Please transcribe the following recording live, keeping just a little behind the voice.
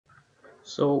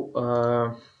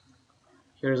So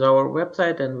here's our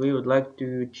website, and we would like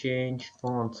to change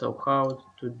font. So how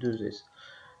to do this?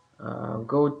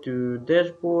 Go to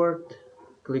dashboard,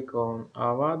 click on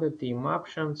Avada theme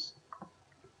options.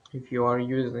 If you are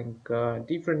using a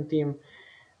different theme,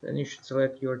 then you should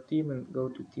select your theme and go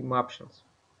to theme options.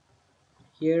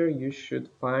 Here you should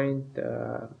find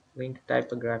link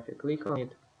typography. Click on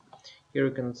it. Here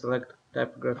you can select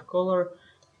typography color.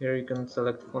 Here you can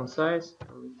select font size.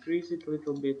 I'll increase it a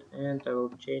little bit, and I will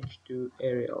change to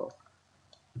Arial.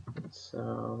 It's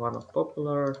one of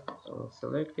popular, so I'll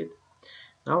select it.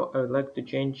 Now I would like to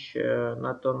change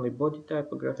not only body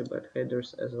typography but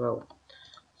headers as well.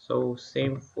 So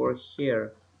same for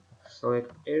here.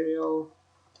 Select Arial,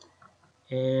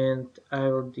 and I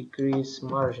will decrease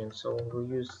margin, so we'll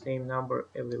use same number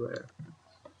everywhere.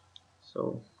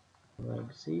 So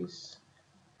like this,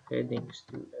 headings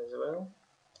too as well.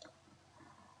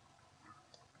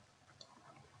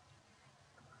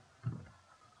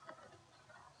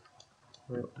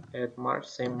 We'll add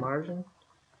same margin,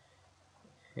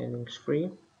 headings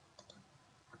free.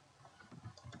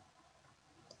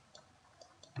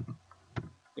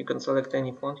 You can select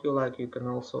any font you like. You can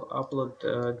also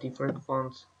upload different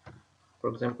fonts. For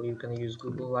example, you can use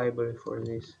Google Library for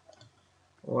this,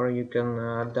 or you can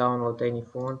download any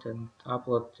font and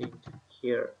upload it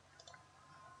here.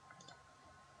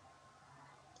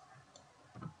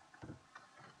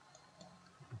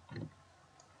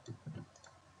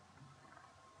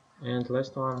 And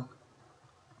last one,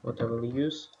 what I will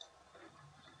use.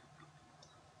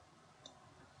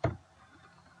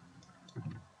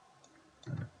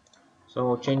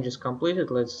 So changes completed.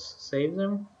 Let's save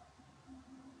them.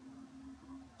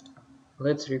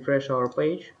 Let's refresh our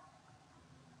page.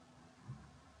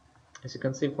 As you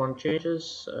can see, font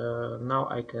changes. Now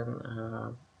I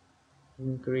can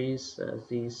increase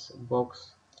this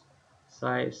box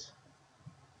size.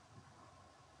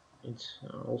 It's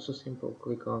also simple.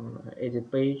 Click on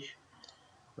edit page.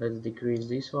 Let's decrease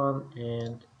this one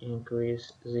and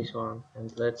increase this one,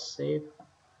 and let's save.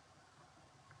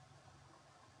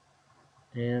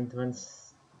 And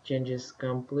once changes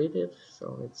completed,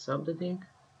 so it's updating.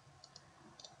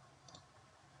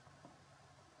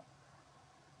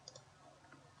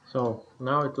 So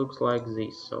now it looks like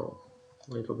this, so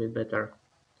a little bit better.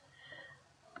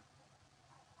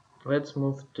 Let's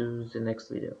move to the next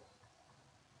video.